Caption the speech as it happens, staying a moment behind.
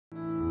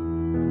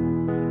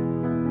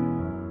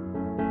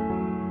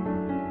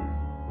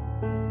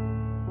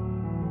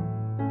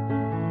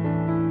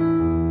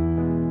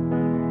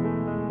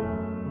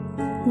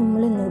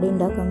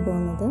ഉണ്ടാക്കാൻ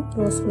പോകുന്നത്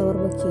rose flower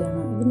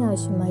ബൊക്കെയാണ്.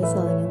 ഇതിനാവശ്യമായ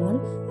സാധനങ്ങൾ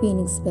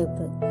ഫീനിക്സ്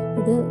പേപ്പർ.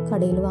 ഇത്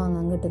കടയിൽ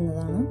വാങ്ങാൻ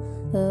കിട്ടുന്നതാണ്.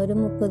 ഒരു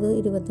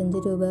 30-25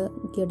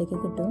 രൂപയ്ക്ക് ഇടയ്ക്ക്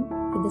കിട്ടും.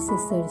 ഇത്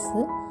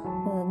സിസേഴ്സ്,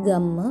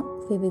 ഗമ്മ്,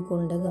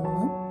 ഫെവിക്കോളിൻ്റെ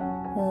ഗമ്മ്,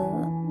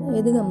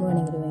 ഏത് ഗമ്മ്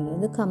വേണമെങ്കിലും വാങ്ങിക്കാം.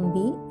 ഇത്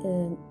കമ്പി,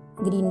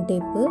 ഗ്രീൻ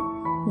ടേപ്പ്,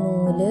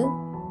 നൂല്,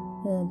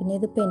 പിന്നെ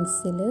ഇത്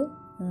പെൻസില്,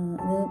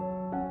 ഇത്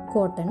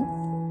കോട്ടൺ,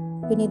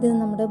 പിന്നെ ഇത്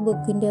നമ്മുടെ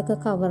ബുക്കിൻ്റെയൊക്കെ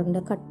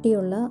കവറിൻ്റെ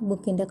കട്ടിയുള്ള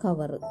ബുക്കിൻ്റെ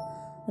കവറ്.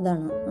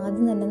 അതാണ്.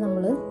 ആദ്യം തന്നെ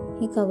നമ്മൾ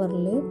ഈ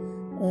കവറിൽ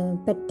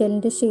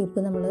പെറ്റലിൻ്റെ ഷേപ്പ്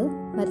നമ്മൾ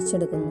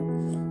വരച്ചെടുക്കുന്നു.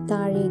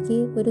 താഴേക്ക്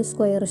ഒരു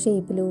സ്ക്വയർ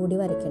ഷേപ്പിലൂടി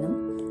വരയ്ക്കണം.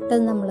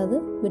 അത് നമ്മളത്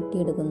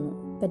വെട്ടിയെടുക്കുന്നു.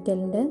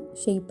 പെറ്റലിൻ്റെ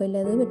ഷേപ്പിൽ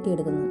അത്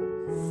വെട്ടിയെടുക്കുന്നു.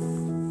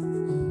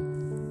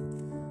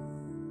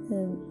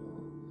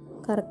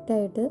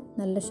 കറക്റ്റായിട്ട്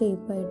നല്ല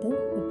ഷേപ്പായിട്ട്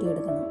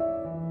വെട്ടിയെടുക്കണം.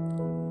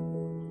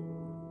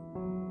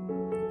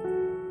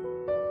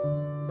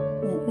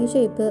 ഈ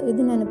ഷേപ്പ്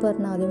ഇത് ഞാനിപ്പോൾ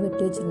ആദ്യം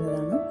വെട്ടി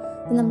വെച്ചിരുന്നതാണ്.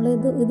 നമ്മൾ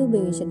ഇത്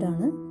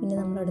ഉപയോഗിച്ചിട്ടാണ് ഇനി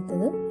നമ്മൾ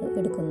അടുത്തത്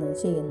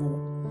ചെയ്യുന്നത്.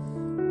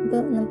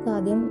 ഇപ്പോൾ നമുക്ക്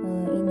ആദ്യം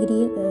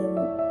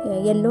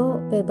യെല്ലോ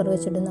പേപ്പർ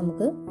വെച്ചിട്ട്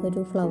നമുക്ക്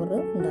ഒരു ഫ്ലവർ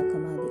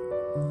ഉണ്ടാക്കാം ആദ്യം.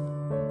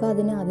 അപ്പോൾ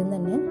അതിന് ആദ്യം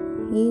തന്നെ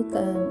ഈ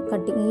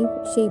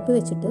ഷേപ്പ്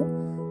വെച്ചിട്ട്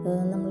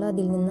നമ്മൾ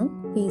അതിൽ നിന്നും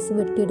പീസ്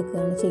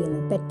വെട്ടിയെടുക്കുകയാണ്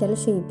ചെയ്യുന്നത്. പെറ്റൽ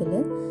ഷേപ്പിൽ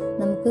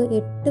നമുക്ക്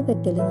 8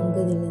 പെറ്റൽ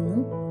നമുക്ക് ഇതിൽ നിന്നും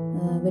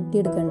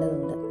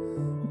വെട്ടിയെടുക്കേണ്ടതുണ്ട്.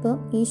 അപ്പോൾ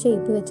ഈ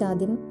ഷേപ്പ് വെച്ച്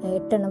ആദ്യം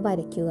 8 എണ്ണം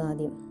വരയ്ക്കുക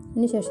ആദ്യം.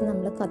 അതിനുശേഷം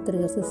നമ്മൾ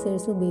കത്രിക,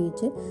 സിസേഴ്സ്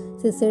ഉപയോഗിച്ച്,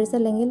 സിസേഴ്സ്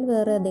അല്ലെങ്കിൽ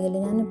വേറെ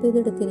ഏതെങ്കിലും, ഞാനിപ്പോൾ ഇത്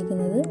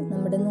എടുത്തിരിക്കുന്നത്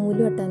നമ്മുടെ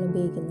നൂല് വെട്ടാൻ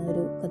ഉപയോഗിക്കുന്ന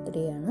ഒരു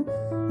കത്രികയാണ്.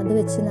 അത്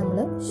വെച്ച് നമ്മൾ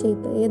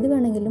ഷേപ്പ് ഏത്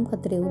വേണമെങ്കിലും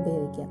കത്രിക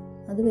ഉപയോഗിക്കാം.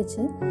 അത്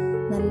വെച്ച്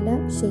നല്ല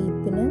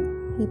ഷേപ്പിന്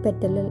ഈ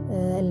പെറ്റൽ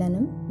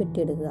എല്ലാനും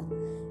വെട്ടിയെടുക്കുക.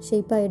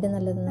 ഷേപ്പായിട്ട്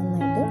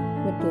നന്നായിട്ട്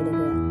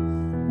വെട്ടിയെടുക്കുക.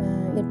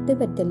 8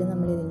 പെറ്റൽ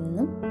നമ്മൾ ഇതിൽ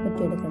നിന്നും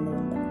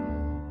വെട്ടിയെടുക്കേണ്ടതുണ്ട്.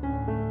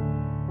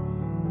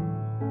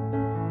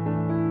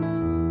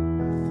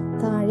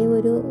 താഴെ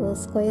ഒരു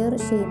സ്ക്വയർ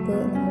ഷേപ്പ്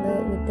നമ്മൾ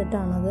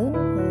വിട്ടിട്ടാണത്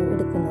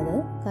എടുക്കുന്നത്.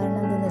 കാരണം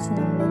എന്താണെന്ന് വെച്ചാൽ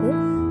നമ്മളിത്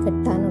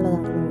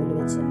കെട്ടാനുള്ളതാണ് നൂല്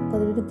വെച്ച്. അപ്പോൾ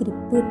അതൊരു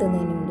ഗ്രിപ്പ്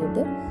കിട്ടുന്നതിന്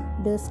വേണ്ടിയിട്ട്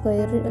ഒരു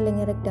സ്ക്വയർ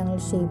അല്ലെങ്കിൽ റെക്റ്റാങ്കിൾ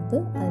ഷേപ്പ്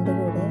അതിൻ്റെ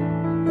കൂടെ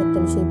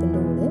പെറ്റൽ ഷേപ്പിൻ്റെ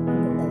കൂടെ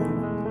ഇടേണ്ടതാണ്.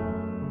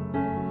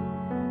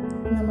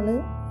 നമ്മൾ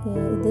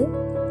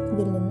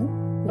ഇതിൽ നിന്ന്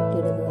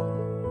വെട്ടിയെടുക്കുക.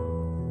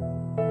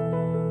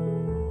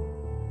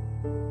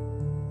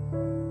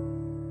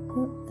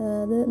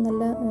 അത്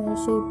നല്ല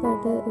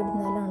ഷേപ്പായിട്ട്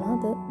ഇടുന്നാലാണ്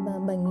അത്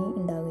ഭംഗി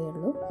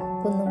ഉണ്ടാവുകയുള്ളൂ.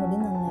 ഒന്നും കൂടി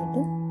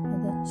നന്നായിട്ട്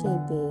അത്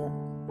ഷേപ്പ് ചെയ്യുക.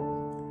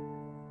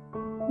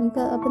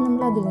 അപ്പോൾ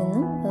നമ്മൾ അതിൽ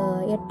നിന്നും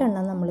 8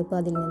 എണ്ണം നമ്മളിപ്പോൾ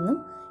അതിൽ നിന്നും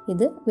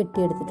ഇത്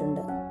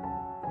വെട്ടിയെടുത്തിട്ടുണ്ട്.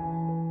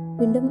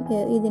 വീണ്ടും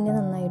ഇതിനെ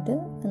നന്നായിട്ട്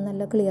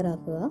നല്ല ക്ലിയർ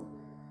ആക്കുക.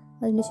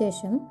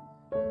 അതിനുശേഷം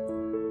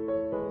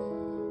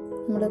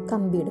നമ്മൾ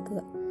കമ്പി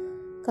എടുക്കുക.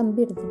 കമ്പി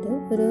എടുത്തിട്ട്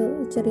ഒരു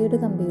ചെറിയൊരു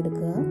കമ്പി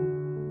എടുക്കുക.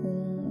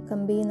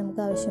 കമ്പി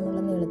നമുക്ക് ആവശ്യമുള്ള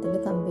നീളത്തിൽ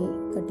കമ്പി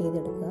കട്ട്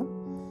ചെയ്തെടുക്കുക.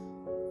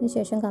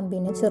 അതിനുശേഷം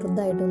കമ്പീനെ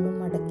ചെറുതായിട്ടൊന്ന്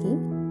മടക്കി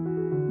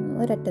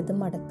ഒരറ്റത്ത്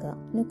മടക്കുക.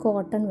 പിന്നെ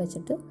കോട്ടൺ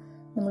വെച്ചിട്ട്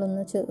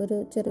നമ്മളൊന്ന്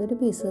ചെറിയൊരു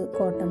പീസ്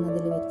കോട്ടൺ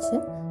അതിൽ വെച്ച്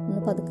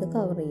ഒന്ന് പതുക്കെ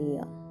കവർ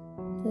ചെയ്യുക.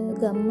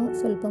 ഗമ്മ്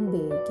സ്വല്പം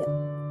ഉപയോഗിക്കാം.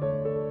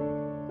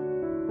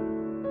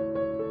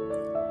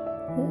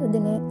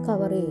 ഇതിനെ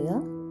കവർ ചെയ്യുക.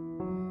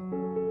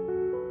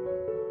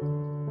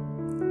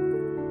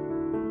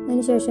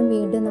 അതിനുശേഷം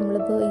വീണ്ടും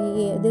നമ്മളിപ്പോൾ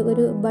ഇത്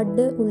ഒരു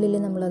ബഡ് ഉള്ളിൽ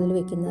നമ്മളതിൽ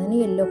വെക്കുന്നതിന്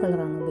യെല്ലോ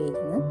കളറാണ്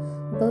ഉപയോഗിക്കുന്നത്.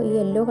 അപ്പോൾ ഈ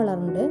യെല്ലോ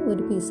കളറിൻ്റെ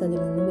ഒരു പീസ് അതിൽ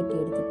നിന്ന്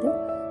വെട്ടിയെടുത്തിട്ട്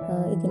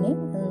ഇതിനെ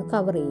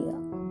കവർ ചെയ്യുക.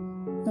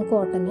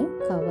 കോട്ടനെ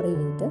കവർ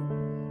ചെയ്തിട്ട്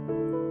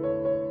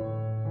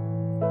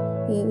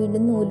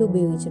വീണ്ടും നൂല്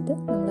ഉപയോഗിച്ചിട്ട്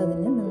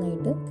നമ്മളതിനെ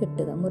നന്നായിട്ട്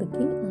കെട്ടുക,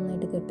 മുറുക്കി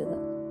നന്നായിട്ട് കെട്ടുക.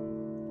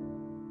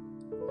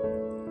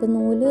 ഇപ്പോൾ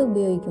നൂല്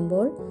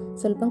ഉപയോഗിക്കുമ്പോൾ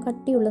സ്വല്പം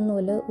കട്ടിയുള്ള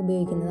നൂല്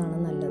ഉപയോഗിക്കുന്നതാണ്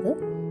നല്ലത്.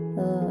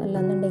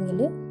 അല്ലാന്നുണ്ടെങ്കിൽ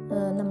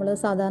നമ്മൾ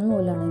സാധാരണ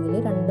നൂലാണെങ്കിൽ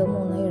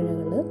 2-3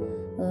 ഇഴകൾ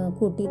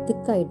കൂട്ടി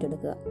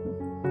തിക്കായിട്ടെടുക്കുക.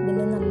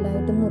 ഇതിനെ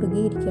നല്ലതായിട്ട്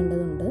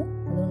മുറുകിയിരിക്കേണ്ടതുണ്ട്.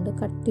 അതുകൊണ്ട്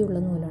കട്ടിയുള്ള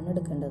നൂലാണ്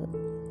എടുക്കേണ്ടത്.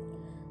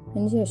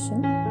 അതിനുശേഷം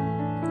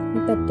ഈ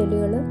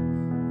പെറ്റലുകൾ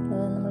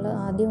നമ്മൾ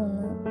ആദ്യം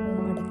ഒന്ന്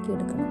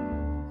മടക്കിയെടുക്കണം.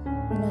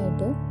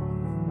 അതിനായിട്ട്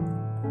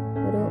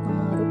ഒരു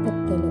 6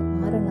 പെറ്റൽ,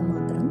 6 എണ്ണം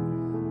മാത്രം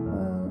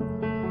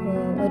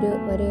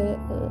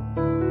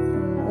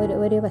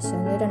ഒരേ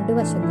വശം, 2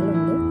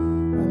 വശങ്ങളുണ്ട്.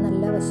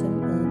 നല്ല വശം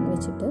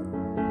വെച്ചിട്ട്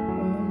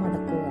ഒന്ന്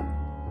മടക്കുക,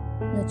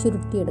 ഒന്ന്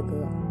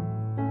ചുരുട്ടിയെടുക്കുക.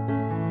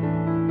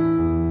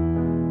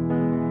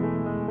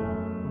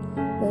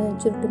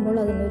 ചുരുട്ടുമ്പോൾ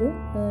അതിനൊരു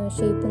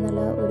ഷേപ്പ്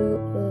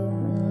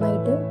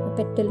നന്നായിട്ട്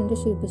പെറ്റലിൻ്റെ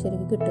ഷേപ്പ്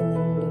ശരിക്കും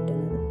കിട്ടുന്നതിന്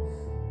വേണ്ടിയിട്ടാണ്.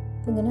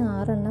 അപ്പം ഇങ്ങനെ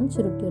 6 എണ്ണം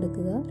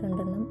ചുരുട്ടിയെടുക്കുക,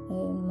 2 എണ്ണം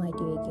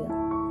മാറ്റി വയ്ക്കുക.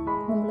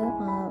 നമ്മൾ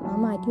ആ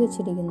മാറ്റി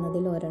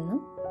വെച്ചിരിക്കുന്നതിൽ ഒരെണ്ണം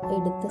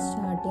എടുത്ത്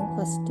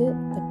ഫസ്റ്റ്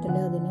പെറ്റൽ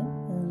അതിന്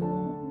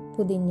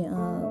പൊതിഞ്ഞ്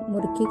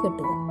മുറുക്കി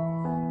കെട്ടുക.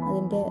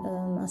 അതിൻ്റെ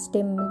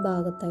സ്റ്റെം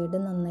ഭാഗത്തായിട്ട്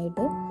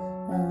നന്നായിട്ട്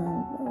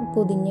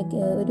പൊതിഞ്ഞ്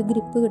ഒരു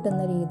ഗ്രിപ്പ്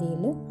കിട്ടുന്ന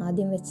രീതിയിൽ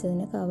ആദ്യം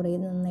വെച്ചതിനെ കവർ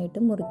ചെയ്ത് നന്നായിട്ട്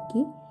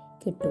മുറുക്കി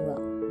കെട്ടുക.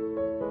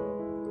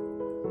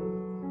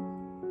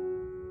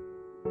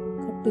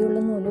 കട്ടിയുള്ള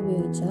നൂല്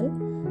ഉപയോഗിച്ചാൽ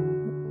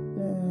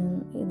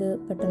ഇത്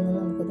പെട്ടെന്ന്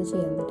നമുക്കത്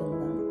ചെയ്യാൻ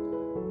പറ്റുന്നതാണ്.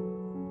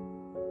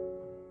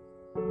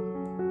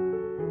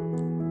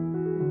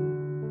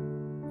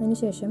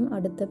 അതിനുശേഷം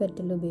അടുത്ത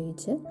പെറ്റൽ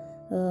ഉപയോഗിച്ച്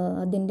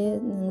അതിൻ്റെ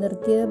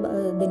നിർത്തിയ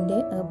ഇതിൻ്റെ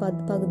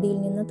പകുതിയിൽ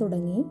നിന്ന്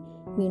തുടങ്ങി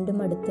വീണ്ടും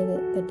അടുത്ത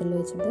പെറ്റൽ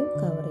വെച്ചിട്ട്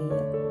കവർ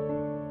ചെയ്യുക.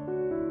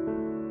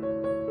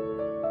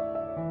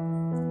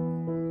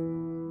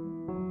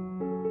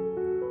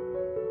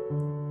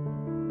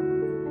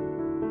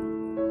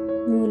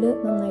 നൂല്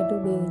നന്നായിട്ട്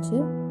ഉപയോഗിച്ച്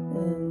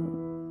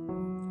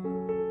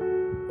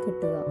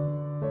കെട്ടുക.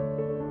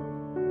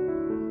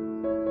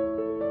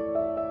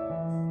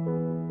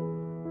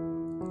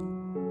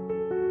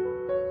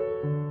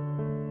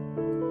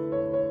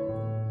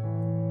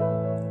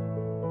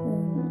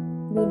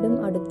 വീണ്ടും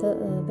അടുത്ത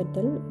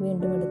പെറ്റൽ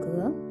വീണ്ടും എടുക്കുക.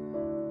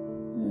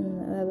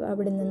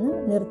 അവിടെ നിന്ന്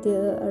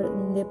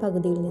നിർത്തിയ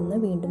പകുതിയിൽ നിന്ന്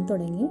വീണ്ടും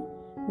തുടങ്ങി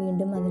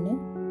വീണ്ടും അതിനെ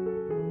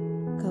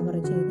കവർ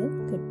ചെയ്ത്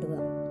കെട്ടുക.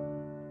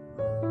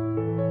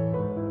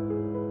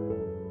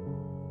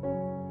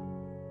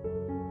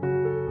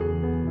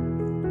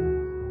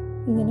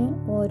 ഇങ്ങനെ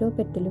ഓരോ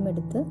പെറ്റലും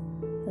എടുത്ത്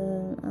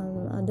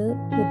അത്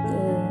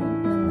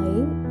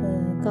നന്നായി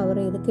കവർ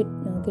ചെയ്ത്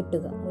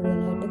കെട്ടുക,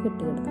 മുഴുവനായിട്ട്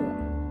കെട്ടിയെടുക്കുക.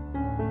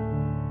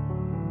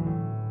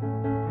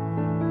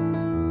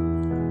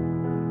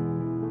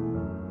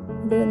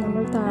 ഇത്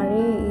നമ്മൾ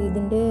താഴെ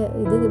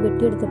ഇത്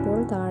വെട്ടിയെടുത്തപ്പോൾ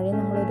താഴെ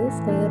നമ്മളൊരു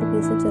സ്ക്വയർ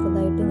പീസ്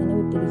ചെറുതായിട്ട് ഇങ്ങനെ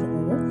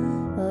വിട്ടിരിക്കുന്നത്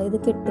ഇത്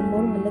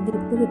കെട്ടുമ്പോൾ നല്ല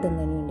ഗ്രിപ്പ്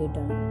കിട്ടുന്നതിന്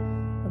വേണ്ടിയിട്ടാണ്.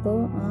 അപ്പോൾ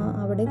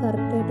അവിടെ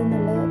കറക്റ്റായിട്ട്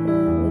നല്ല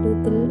ഒരു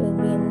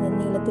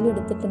നീളത്തിൽ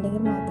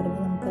എടുത്തിട്ടുണ്ടെങ്കിൽ മാത്രമേ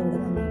നമുക്ക് അവിടെ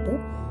നന്നായിട്ട്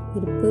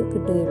ഗ്രിപ്പ്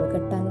കിട്ടുകയുള്ളൂ,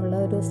 കെട്ടാനുള്ള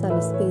ഒരു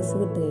സ്പേസ്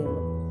കിട്ടുകയുള്ളൂ.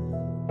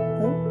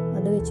 അപ്പോൾ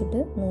അത് വെച്ചിട്ട്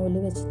നൂല്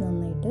വെച്ച്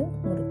നന്നായിട്ട്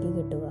മുറുക്കി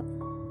കെട്ടുക.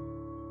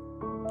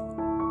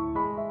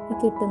 ഈ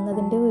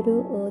കെട്ടുന്നതിൻ്റെ ഒരു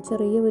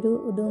ചെറിയ ഒരു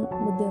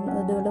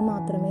ഇതുകൾ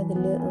മാത്രമേ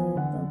ഇതിൽ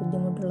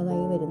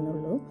ബുദ്ധിമുട്ടുള്ളതായി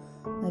വരുന്നുള്ളൂ.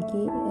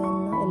 ബാക്കി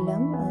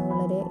എല്ലാം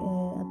വളരെ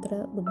അത്ര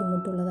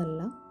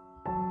ബുദ്ധിമുട്ടുള്ളതല്ല.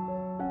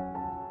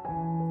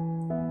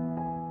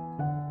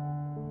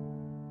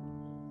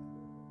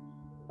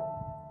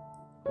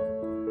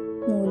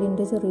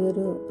 നൂലിൻ്റെ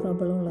ചെറിയൊരു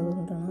പ്രോബ്ലം ഉള്ളത്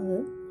കൊണ്ടാണ് അത്.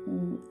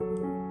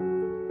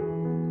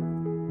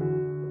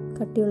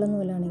 കട്ടിയുള്ള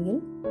നൂലാണെങ്കിൽ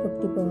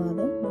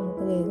പൊട്ടിപ്പോകാതെ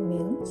നമുക്ക്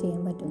വേഗം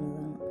ചെയ്യാൻ പറ്റുന്നതാണ്.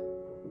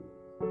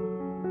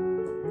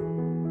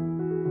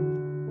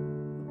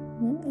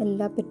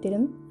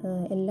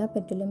 എല്ലാ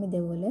പെറ്റലും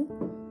ഇതേപോലെ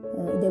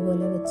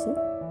വെച്ച്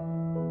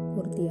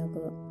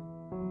പൂർത്തിയാക്കുക.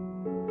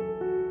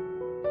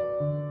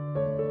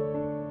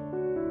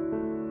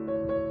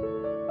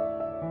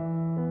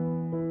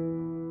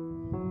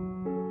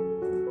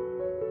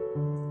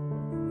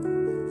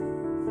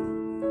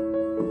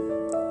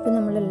 ഇപ്പം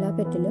നമ്മളെല്ലാ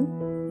പെറ്റലും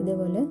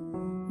ഇതേപോലെ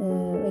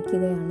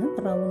വയ്ക്കുകയാണ്.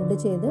 റൗണ്ട്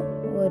ചെയ്ത്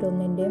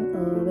ഓരോന്നിൻ്റെയും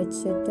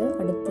വെച്ചിട്ട്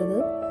അടുത്തത്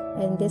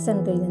അതിൻ്റെ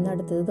സെൻറ്ററിൽ നിന്ന്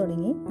അടുത്തത്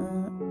തുടങ്ങി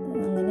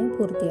അങ്ങനെ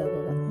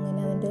പൂർത്തിയാക്കുക.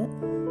 അങ്ങനെ അതിൻ്റെ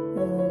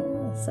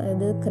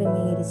ഇത്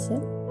ക്രമീകരിച്ച്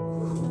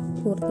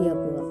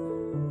പൂർത്തിയാക്കുക.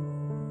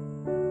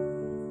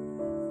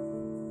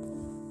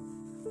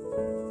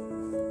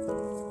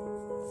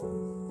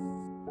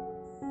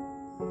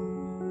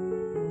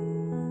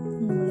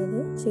 നമ്മളത്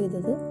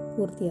ചെയ്തത്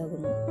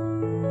പൂർത്തിയാകുന്നു.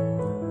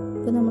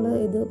 ഇപ്പോൾ നമ്മൾ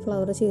ഇത്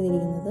ഫ്ലവർ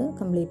ചെയ്തിരിക്കുന്നത്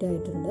കംപ്ലീറ്റ്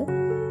ആയിട്ടുണ്ട്.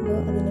 അപ്പോൾ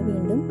അതിനെ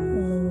വീണ്ടും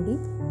ഒന്നുകൂടി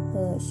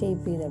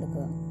ഷേപ്പ്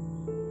ചെയ്തെടുക്കുക.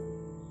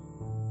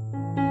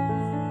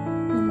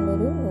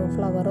 നമ്മളൊരു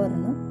ഫ്ലവർ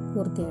ഒരെണ്ണം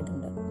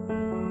പൂർത്തിയായിട്ടുണ്ട്.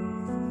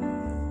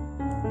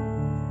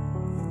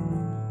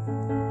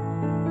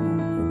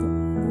 ഇത്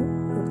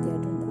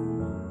പൂർത്തിയായിട്ടുണ്ട്.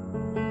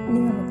 ഇനി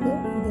നമുക്ക്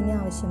ഇതിന്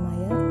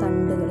ആവശ്യമായ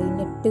തണ്ടുകൾ, ഈ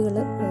നെട്ടുകൾ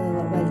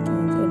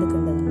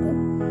എടുക്കേണ്ടതുണ്ട്.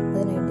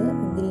 അതിനായിട്ട്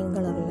ഗ്രീൻ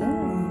കളറിലെ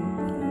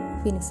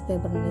ഫിനിക്സ്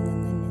പേപ്പറിൽ നിന്ന്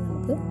തന്നെ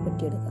നമുക്ക്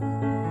വെട്ടിയെടുക്കാം.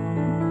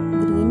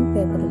 ഗ്രീൻ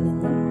പേപ്പറിൽ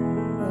നിന്നും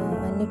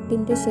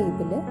നെറ്റിൻ്റെ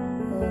ഷേപ്പിൽ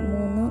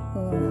 3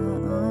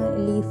 ആ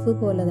ലീഫ്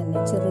പോലെ തന്നെ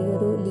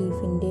ചെറിയൊരു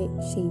ലീഫിൻ്റെ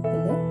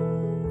ഷേപ്പിൽ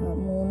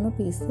 3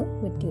 പീസ്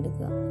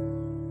വെട്ടിയെടുക്കുക.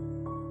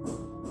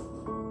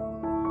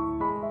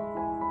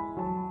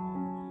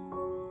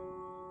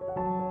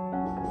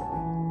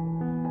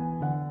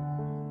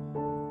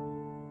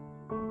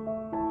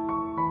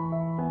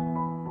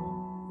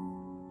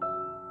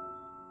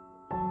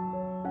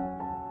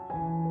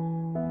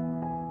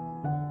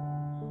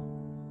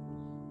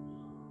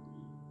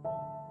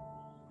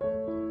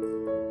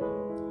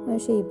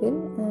 ഷേപ്പിൽ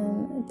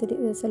ഇത്തിരി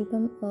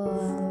സ്വല്പം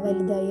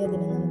വലുതായി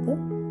അതിനെ നമുക്ക്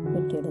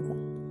വെട്ടിയെടുക്കാം.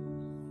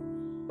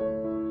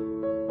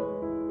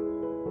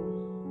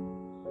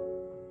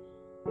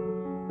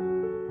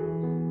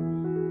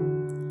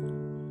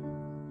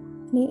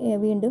 ഇനി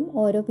വീണ്ടും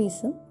ഓരോ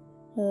പീസും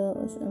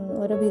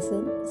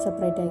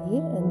സെപ്പറേറ്റ് ആക്കി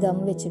ഗം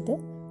വെച്ചിട്ട്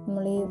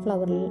നമ്മൾ ഈ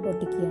ഫ്ലവറിൽ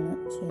ഒട്ടിക്കുകയാണ്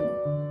ചെയ്യുന്നത്.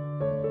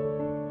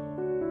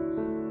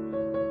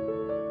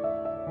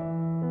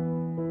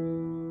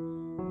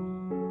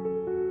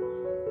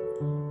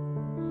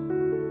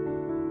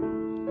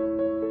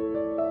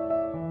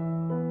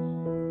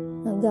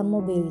 ഗം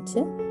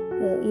ഉപയോഗിച്ച്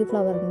ഈ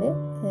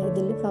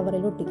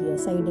ഫ്ലവറിൽ ഒട്ടിക്കുക.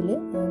 സൈഡിൽ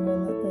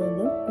 3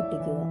 ഇത്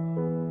ഒട്ടിക്കുക.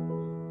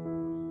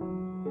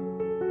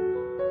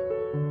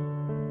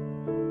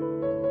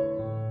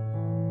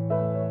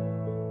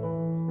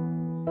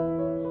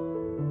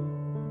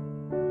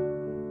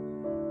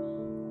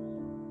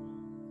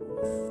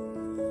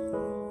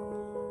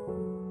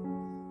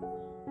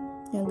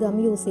 ഗം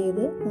യൂസ്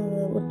ചെയ്ത്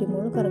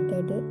ഒട്ടിമ്പോൾ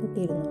കറക്റ്റായിട്ട്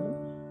ഒട്ടിയിരുന്നുള്ളൂ.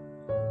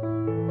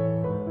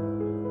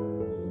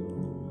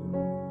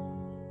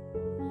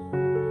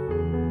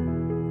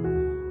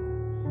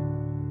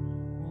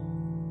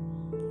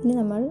 ഇനി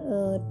നമ്മൾ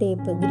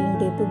ഗ്രീൻ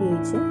ടേപ്പ്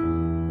ഉപയോഗിച്ച്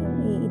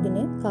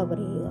ഇതിനെ കവർ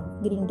ചെയ്യുക.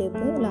 ഗ്രീൻ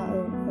ടേപ്പ്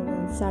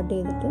സ്റ്റാർട്ട്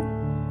ചെയ്തിട്ട്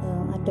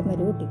അറ്റം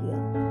വരെ ഒട്ടിക്കുക.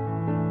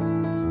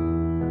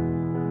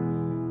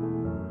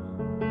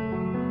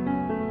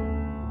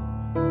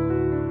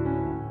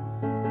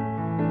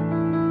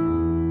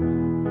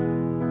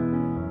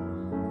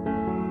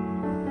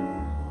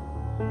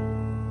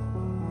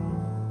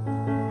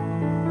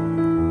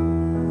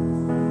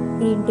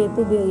 ഗ്രീൻ ടേപ്പ്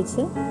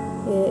ഉപയോഗിച്ച്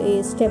ഈ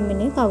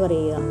സ്റ്റെമ്മിനെ കവർ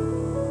ചെയ്യുക.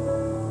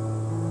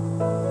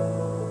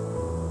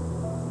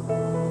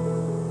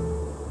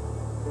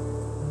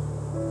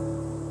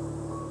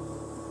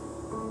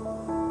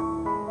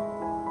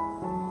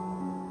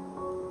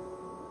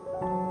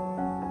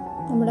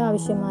 നമ്മുടെ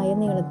ആവശ്യമായ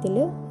നീളത്തിൽ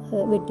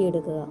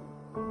വെട്ടിയെടുക്കുക.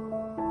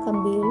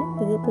 കമ്പിയിൽ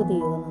ഇത്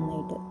പൊതിയുക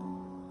നന്നായിട്ട്.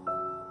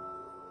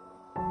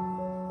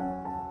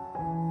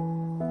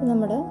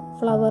 നമ്മുടെ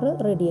ഫ്ലവർ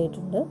റെഡി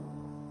ആയിട്ടുണ്ട്.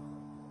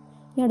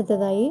 ഇനി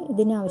അടുത്തതായി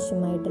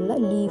ഇതിനാവശ്യമായിട്ടുള്ള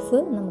ലീഫ്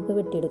നമുക്ക്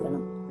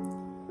വെട്ടിയെടുക്കണം.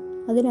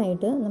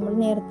 അതിനായിട്ട് നമ്മൾ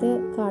നേരത്തെ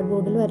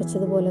കാർഡ്ബോർഡിൽ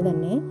വരച്ചതുപോലെ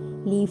തന്നെ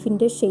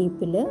ലീഫിൻ്റെ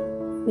ഷേപ്പിൽ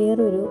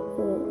വേറൊരു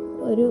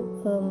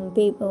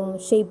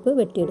ഷേപ്പ്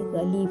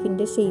വെട്ടിയെടുക്കുക.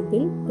 ലീഫിൻ്റെ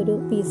ഷേപ്പിൽ ഒരു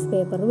പീസ്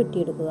പേപ്പർ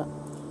വെട്ടിയെടുക്കുക.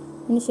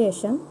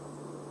 അതിനുശേഷം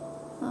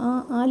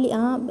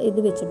ആ ഇത്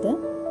വെച്ചിട്ട്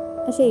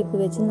ആ ഷേപ്പ്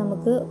വെച്ച്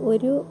നമുക്ക്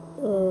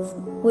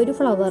ഒരു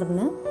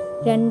ഫ്ലവറിന്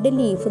 2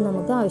 ലീഫ്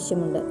നമുക്ക്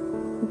ആവശ്യമുണ്ട്.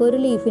 അപ്പോൾ ഒരു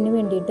ലീഫിന്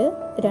വേണ്ടിയിട്ട്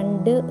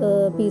 2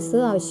 പീസ്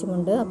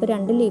ആവശ്യമുണ്ട്. അപ്പോൾ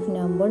 2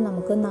 ലീഫിനാകുമ്പോൾ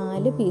നമുക്ക്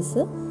 4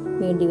 പീസ്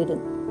വേണ്ടി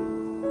വരും.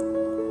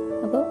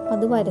 അപ്പോൾ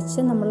അത് വരച്ച്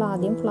നമ്മൾ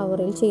ആദ്യം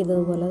ഫ്ലവറിൽ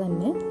ചെയ്തതുപോലെ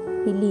തന്നെ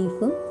ഈ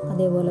ലീഫും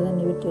അതേപോലെ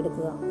തന്നെ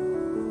വെട്ടിയെടുക്കുക.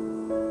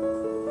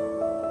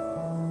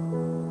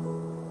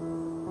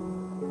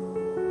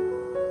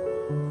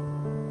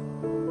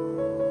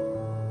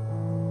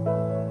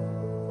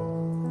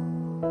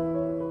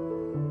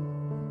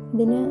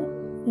 ഇതിന്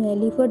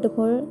ലീഫ്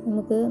വെട്ടുമ്പോൾ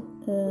നമുക്ക്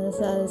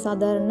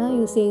സാധാരണ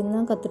യൂസ്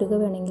ചെയ്യുന്ന കത്രിക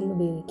വേണമെങ്കിൽ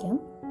ഉപയോഗിക്കാം.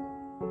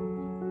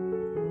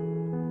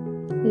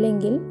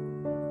 അല്ലെങ്കിൽ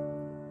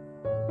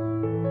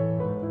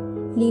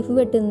ലീഫ്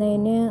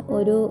വെട്ടുന്നതിന്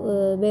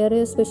വേറെ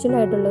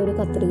സ്പെഷ്യലായിട്ടുള്ള ഒരു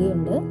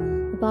കത്രികയുണ്ട്.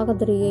 അപ്പോൾ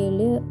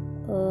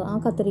ആ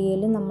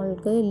കത്രികയിൽ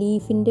നമ്മൾക്ക്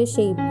ലീഫിൻ്റെ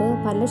ഷേപ്പ്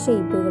പല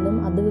ഷേപ്പുകളും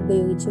അത്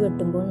ഉപയോഗിച്ച്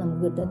വെട്ടുമ്പോൾ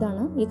നമുക്ക് കിട്ടും.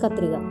 അതാണ് ഈ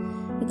കത്രിക.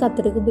 ഈ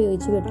കത്രിക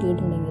ഉപയോഗിച്ച്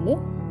വെട്ടിയിട്ടുണ്ടെങ്കിൽ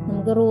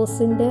നമുക്ക്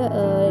റോസിൻ്റെ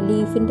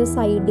ലീഫിൻ്റെ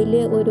സൈഡിൽ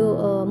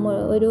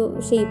ഒരു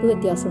ഷേപ്പ്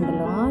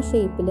വ്യത്യാസമുണ്ടല്ലോ. ആ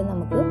ഷേപ്പിൽ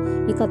നമുക്ക്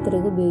ഈ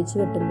കത്രിക ഉപയോഗിച്ച്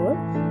വെട്ടുമ്പോൾ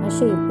ആ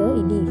ഷേപ്പ്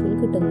ഈ ലീഫിൽ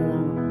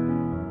കിട്ടുന്നതാണ്.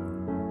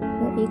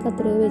 ഈ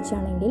കത്രിക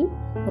വെച്ചാണെങ്കിൽ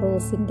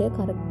റോസിൻ്റെ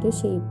കറക്റ്റ്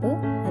ഷേപ്പ്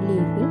ആ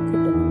ലീഫിൽ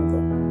കിട്ടും നമുക്ക്.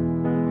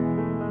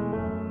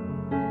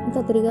 ഈ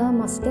കത്രിക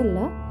മസ്റ്റല്ല,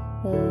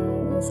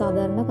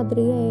 സാധാരണ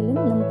കത്രിക ആയാലും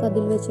നമുക്ക്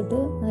അതിൽ വെച്ചിട്ട്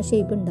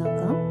ഷേപ്പ്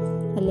ഉണ്ടാക്കാം.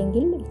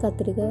 അല്ലെങ്കിൽ ഈ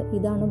കത്രിക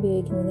ഇതാണ്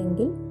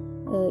ഉപയോഗിക്കുന്നതെങ്കിൽ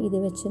ഇത്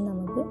വെച്ച്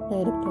നമുക്ക്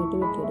ഡയറക്റ്റായിട്ട്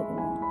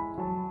വെട്ടിയെടുക്കണം.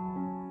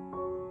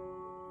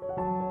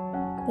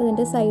 അപ്പോൾ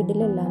ഇതിൻ്റെ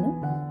സൈഡിലെല്ലാം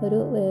ഒരു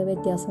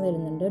വ്യത്യാസം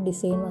വരുന്നുണ്ട്,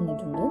 ഡിസൈൻ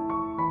വന്നിട്ടുണ്ട്.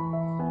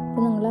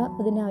 അപ്പോൾ നമ്മൾ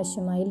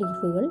അതിനാവശ്യമായ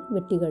ലീഫുകൾ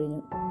വെട്ടി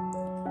കഴിഞ്ഞു.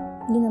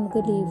 ഇനി നമുക്ക്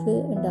ലീഫ്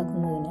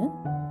ഉണ്ടാക്കുന്നതിന്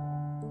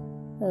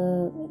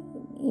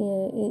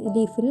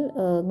ലീഫിൽ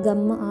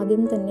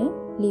ആദ്യം തന്നെ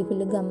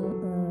ലീഫിൽ ഗം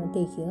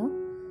തേക്കുക.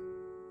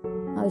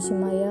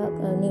 ആവശ്യമായ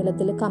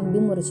നീളത്തിൽ കമ്പി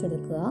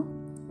മുറിച്ചെടുക്കുക.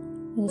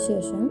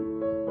 അതിനുശേഷം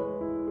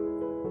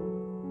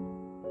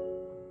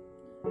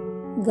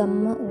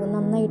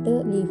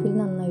ലീഫിൽ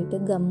നന്നായിട്ട്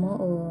ഗമ്മ്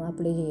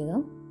അപ്ലൈ ചെയ്യുക.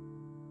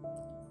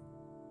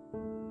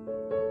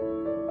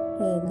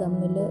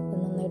 ഗമ്മിൽ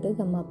നന്നായിട്ട്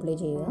ഗമ്മ് അപ്ലൈ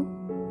ചെയ്യുക.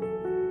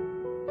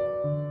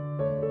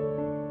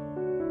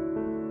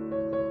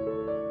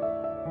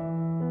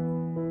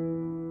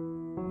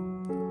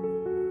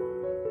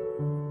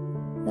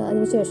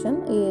 അതിനുശേഷം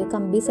ഈ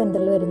കമ്പി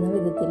സെൻറ്ററിൽ വരുന്ന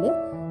വിധത്തിൽ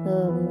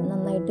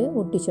നന്നായിട്ട്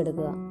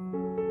ഒട്ടിച്ചെടുക്കുക.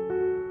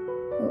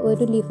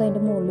 ഒരു ലീഫ്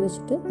അതിൻ്റെ മുകളിൽ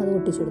വെച്ചിട്ട് അത്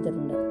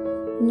ഒട്ടിച്ചെടുത്തിട്ടുണ്ട്.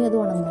 ഇനി അത്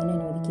ഉണങ്ങാൻ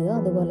അനുവദിക്കുക.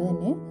 അതുപോലെ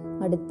തന്നെ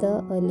അടുത്ത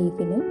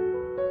ലീഫിനും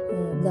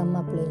ഗം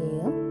അപ്ലൈ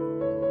ചെയ്യുക.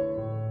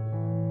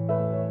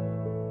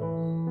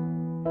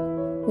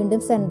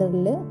 വീണ്ടും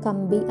സെൻറ്ററിൽ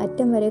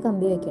അറ്റം വരെ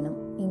കമ്പി വയ്ക്കണം.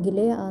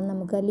 എങ്കിലേ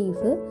നമുക്ക് ആ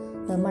ലീഫ്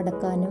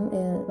മടക്കാനും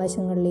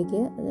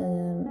വശങ്ങളിലേക്ക്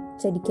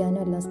ചരിക്കാനും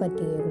എല്ലാം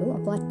പറ്റുകയുള്ളൂ.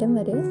 അപ്പോൾ അറ്റം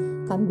വരെ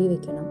കമ്പി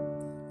വയ്ക്കണം.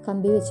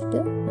 കമ്പി വെച്ചിട്ട്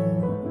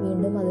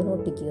വീണ്ടും അതിനെ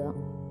ഒട്ടിക്കുക.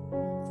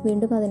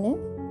 വീണ്ടും അതിനെ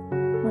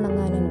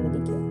ഉണങ്ങാൻ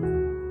അനുവദിക്കുക.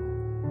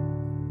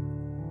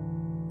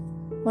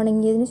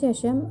 ഉണങ്ങിയതിന്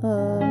ശേഷം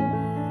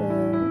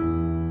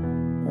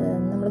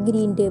നമ്മൾ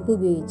ഗ്രീൻ ടേപ്പ്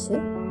ഉപയോഗിച്ച്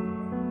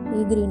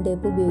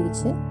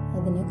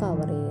അതിനെ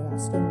കവർ ചെയ്യുക.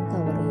 സ്റ്റെം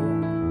കവർ ചെയ്യുക.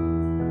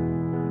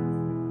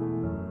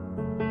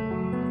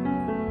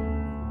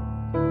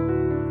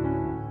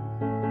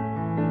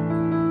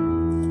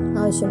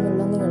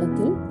 ആവശ്യമുള്ള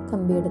നീളത്തിൽ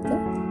കമ്പിയെടുത്ത്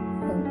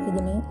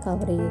ഇതിനെ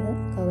കവർ ചെയ്യുക,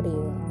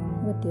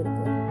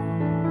 വെട്ടിയെടുക്കുക.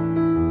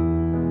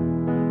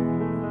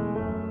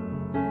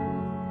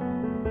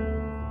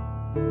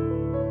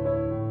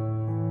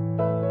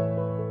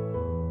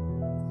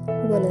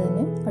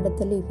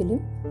 അടുത്ത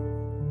ലീഫിലും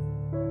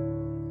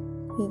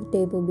ഈ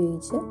ടേപ്പ്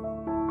ഉപയോഗിച്ച്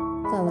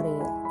കവർ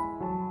ചെയ്യുക.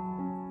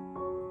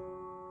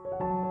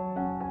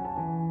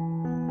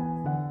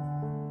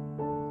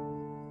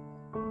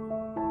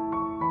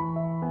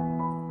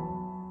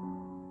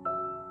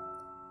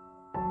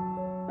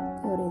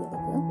 കവർ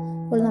ചെയ്തെടുക്കുക.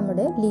 അപ്പോൾ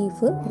നമ്മുടെ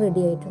ലീഫ്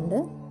റെഡി ആയിട്ടുണ്ട്.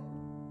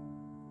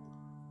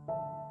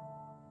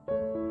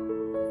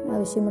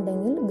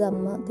 ആവശ്യമുണ്ടെങ്കിൽ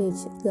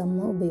ഗമ്മ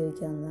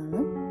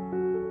ഉപയോഗിക്കാവുന്നതാണ്.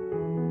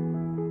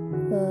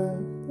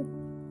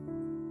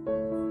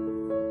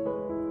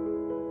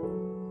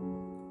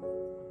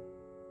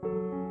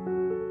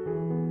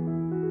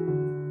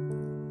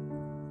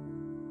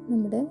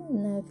 നമ്മുടെ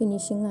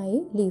ഫിനിഷിംഗ് ആയി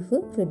ലീഫ്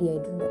റെഡി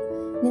ആയിട്ടുണ്ട്.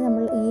 ഇനി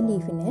നമ്മൾ ഈ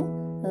ലീഫിനെ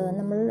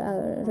നമ്മൾ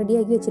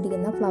റെഡിയാക്കി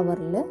വെച്ചിരിക്കുന്ന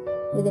ഫ്ലവറിൽ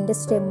ഇതിൻ്റെ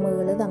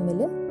സ്റ്റെമ്മുകൾ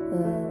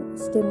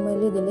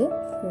ഇതിൽ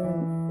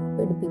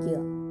പിടിപ്പിക്കുക.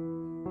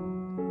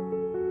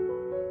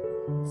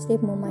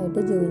 സ്റ്റെമ്മുമായിട്ട്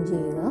ജോയിൻ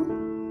ചെയ്യുക.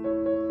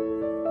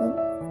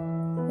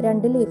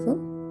 2 ലീഫും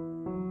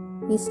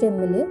ഈ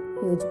സ്റ്റെമ്മിൽ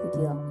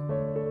യോജിപ്പിക്കുക.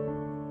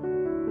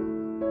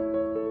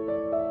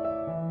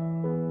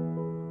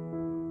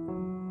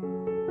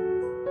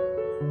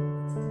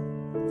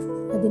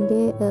 അതിൻ്റെ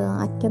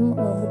അറ്റം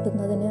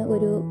മുട്ടുന്നതിന്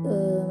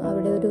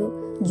അവിടെ ഒരു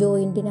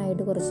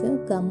ജോയിൻറ്റിനായിട്ട് കുറച്ച്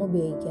ഗം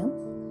ഉപയോഗിക്കാം.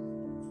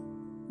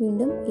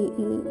 വീണ്ടും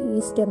ഈ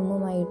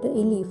സ്റ്റെമ്മുമായിട്ട്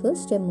ഈ ലീഫ്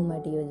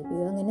സ്റ്റെമ്മുമായിട്ട്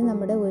യോജിപ്പിക്കുക. അങ്ങനെ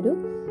നമ്മുടെ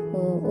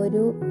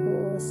ഒരു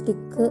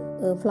സ്റ്റിക്ക്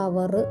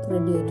ഫ്ലവർ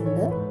റെഡി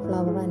ആയിട്ടുണ്ട്.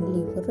 ഫ്ലവർ ആൻഡ്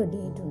ലീഫ് റെഡി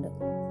ആയിട്ടുണ്ട്.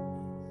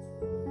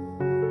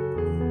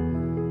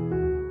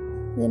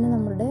 ഇതിന്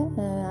നമ്മുടെ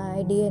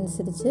ഐഡിയ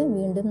അനുസരിച്ച്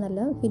വീണ്ടും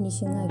നല്ല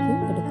ഫിനിഷിംഗ് ആക്കി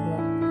എടുക്കുക.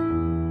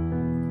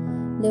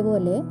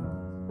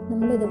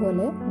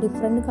 നമ്മളിതുപോലെ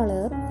ഡിഫറെൻറ്റ്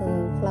കളർ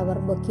ഫ്ലവർ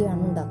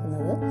ബൊക്കെയാണ്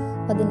ഉണ്ടാക്കുന്നത്.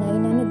 അതിനായി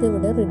ഞാൻ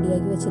ഇതിവിടെ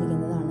റെഡിയാക്കി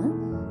വെച്ചിരിക്കുന്നതാണ്.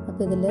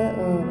 അപ്പോൾ ഇതിൽ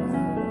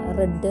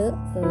റെഡ്,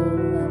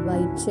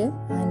 വൈറ്റ്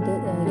ആൻഡ്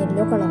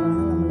യെല്ലോ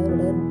കളറാണ്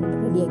നമ്മളിവിടെ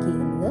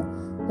റെഡിയാക്കിയിരിക്കുന്നത്.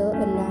 അപ്പോൾ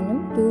എല്ലാനും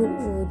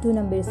 2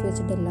 നമ്പേഴ്സ്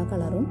വെച്ചിട്ട് എല്ലാ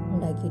കളറും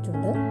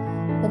ഉണ്ടാക്കിയിട്ടുണ്ട്.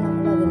 അപ്പോൾ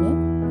നമ്മളതിനെ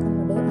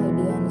നമ്മുടെ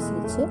ഐഡിയ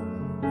അനുസരിച്ച്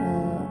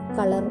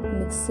കളർ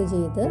മിക്സ്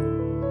ചെയ്ത്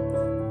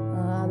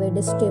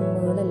അവയുടെ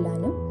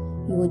സ്റ്റെമ്മുകളെല്ലാനും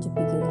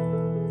യോജിപ്പിക്കുക,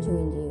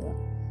 ജോയിൻ ചെയ്യുക.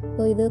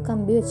 അപ്പോൾ ഇത്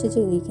കമ്പി വെച്ച്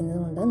ചെയ്തിരിക്കുന്നത്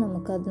കൊണ്ട്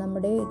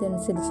നമ്മുടെ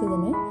ഇതനുസരിച്ച്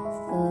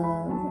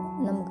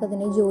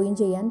നമുക്കതിനെ ജോയിൻ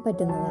ചെയ്യാൻ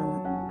പറ്റുന്നതാണ്.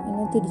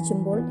 ഇനി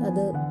തിരിച്ചുമ്പോൾ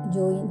അത്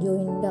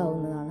ജോയിൻ്റ്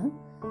ആവുന്നതാണ്.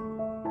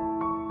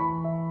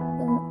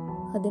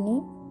 അതിനെ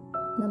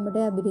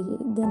നമ്മുടെ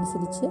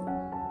ഇതനുസരിച്ച്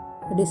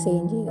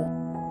ഡിസൈൻ ചെയ്യുക.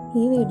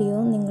 ഈ വീഡിയോ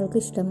നിങ്ങൾക്ക്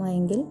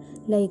ഇഷ്ടമായെങ്കിൽ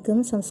ലൈക്കും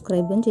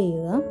സബ്സ്ക്രൈബും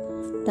ചെയ്യുക.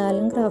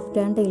 ടാലൻറ്റ്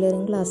ക്രാഫ്റ്റ് ആൻഡ്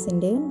ടൈലറിംഗ്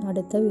ക്ലാസ്സിൻ്റെ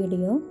അടുത്ത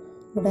വീഡിയോ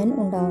ഉടൻ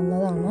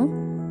ഉണ്ടാവുന്നതാണ്.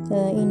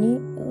 ഇനി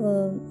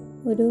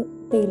ഒരു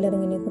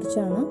ടൈലറിങ്ങിനെ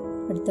കുറിച്ചാണ്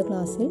അടുത്ത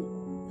ക്ലാസ്സിൽ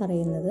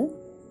പറയുന്നത്.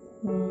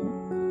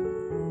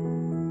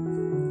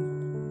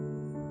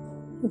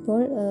 ഇപ്പോൾ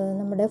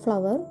നമ്മുടെ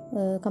ഫ്ലവർ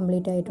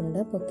കംപ്ലീറ്റ് ആയിട്ടുണ്ട്.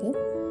 ബൊക്കെ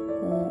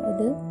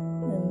ഇത്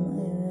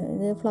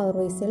ഫ്ലവർ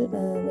വൈസിൽ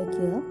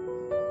വയ്ക്കുക.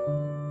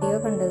 വീഡിയോ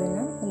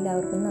കണ്ടതിന്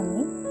എല്ലാവർക്കും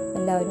നന്ദി.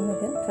 എല്ലാവരും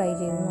ഇത് ട്രൈ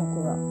ചെയ്ത്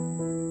നോക്കുക.